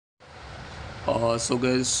So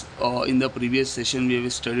guys, in the previous session we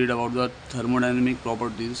have studied about the thermodynamic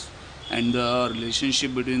properties and the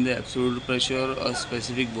relationship between the absolute pressure, a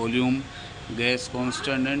specific volume, gas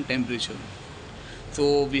constant and temperature.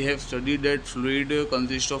 So we have studied that fluid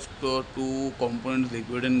consists of two components,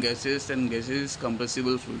 liquid and gases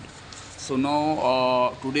compressible fluid. So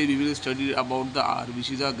now today we will study about the R,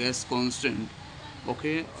 which is a gas constant.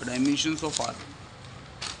 Okay, dimensions of R.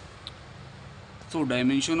 So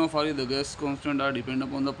dimension of R, the gas constant are depend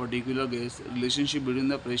upon the particular gas. Relationship between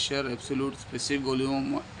the pressure absolute, specific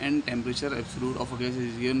volume and temperature absolute of a gas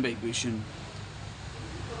is given by equation.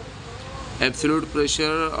 Absolute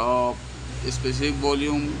pressure, specific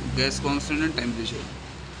volume, gas constant and temperature.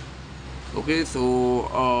 Okay,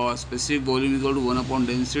 so specific volume is equal to 1 upon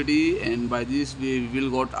density, and by this we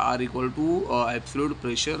will got R equal to absolute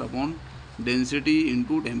pressure upon density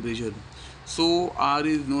into temperature. So R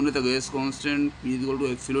is known as the gas constant. P is equal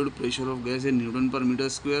to absolute pressure of gas in Newton per meter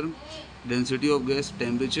square, density of gas,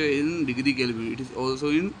 temperature in degree Kelvin. It is also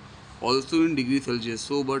in degree Celsius.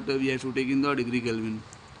 So but we have to take in the degree Kelvin.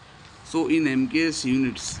 So in MKS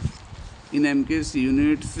units, in MKS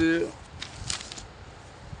units.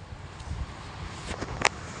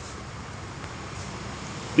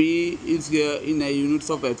 P is in a units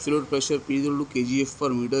of absolute pressure. P is equal to kgf per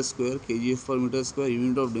meter square. Kgf per meter square.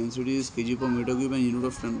 Unit of density is kg per meter cube, and unit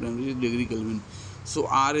of temperature is degree Kelvin. So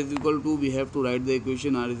R is equal to, we have to write the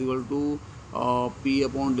equation. R is equal to P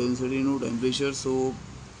upon density into temperature. So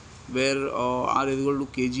where R is equal to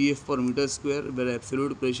kgf per meter square, where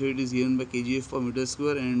absolute pressure it is given by kgf per meter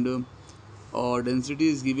square, and density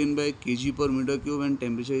is given by kg per meter cube, and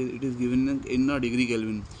temperature it is given in a degree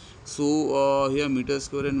Kelvin. So here meter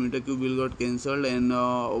square and meter cube will got cancelled, and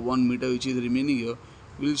 1 meter which is remaining here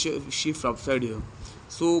will shift upside here.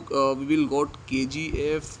 So we will got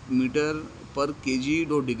kgf meter per kg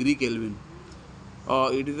dot degree Kelvin.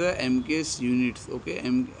 It is a MKS units. Okay,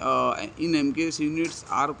 in MKS units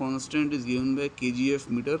R constant is given by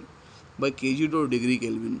kgf meter by kg dot degree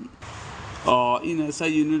Kelvin. In SI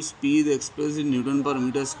units, P is expressed in Newton per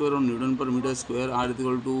meter square or Newton per meter square. R is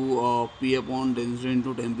equal to P upon density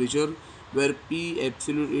into temperature, where P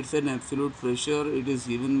absolute, it's an absolute pressure. It is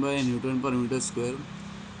given by Newton per meter square.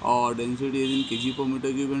 Density is in kg per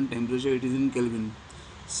meter cube, and temperature it is in Kelvin.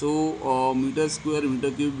 So meter square meter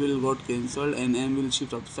cube will got cancelled, and M will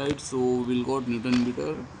shift upside. So we'll got Newton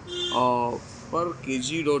meter per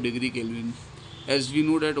kg dot degree Kelvin. As we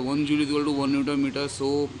know that 1 joule is equal to 1 Newton meter,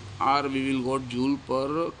 so R we will got joule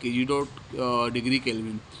per kg dot degree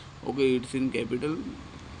Kelvin. Okay, it's in capital,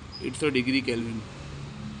 it's a degree Kelvin.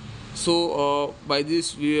 So by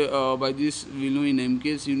this we know in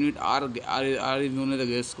MKS unit R is known as the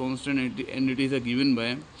gas constant, and it is given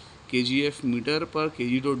by kgf meter per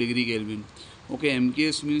kg dot degree Kelvin. Okay,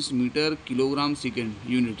 MKS means meter kilogram second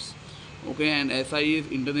units. Okay, and SI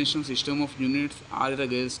is international system of units. R is a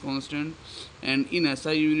gas constant, and in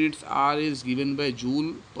SI units R is given by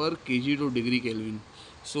joule per kg to degree Kelvin.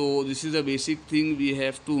 So this is the basic thing we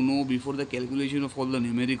have to know before the calculation of all the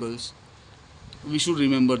numericals. We should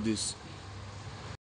remember this.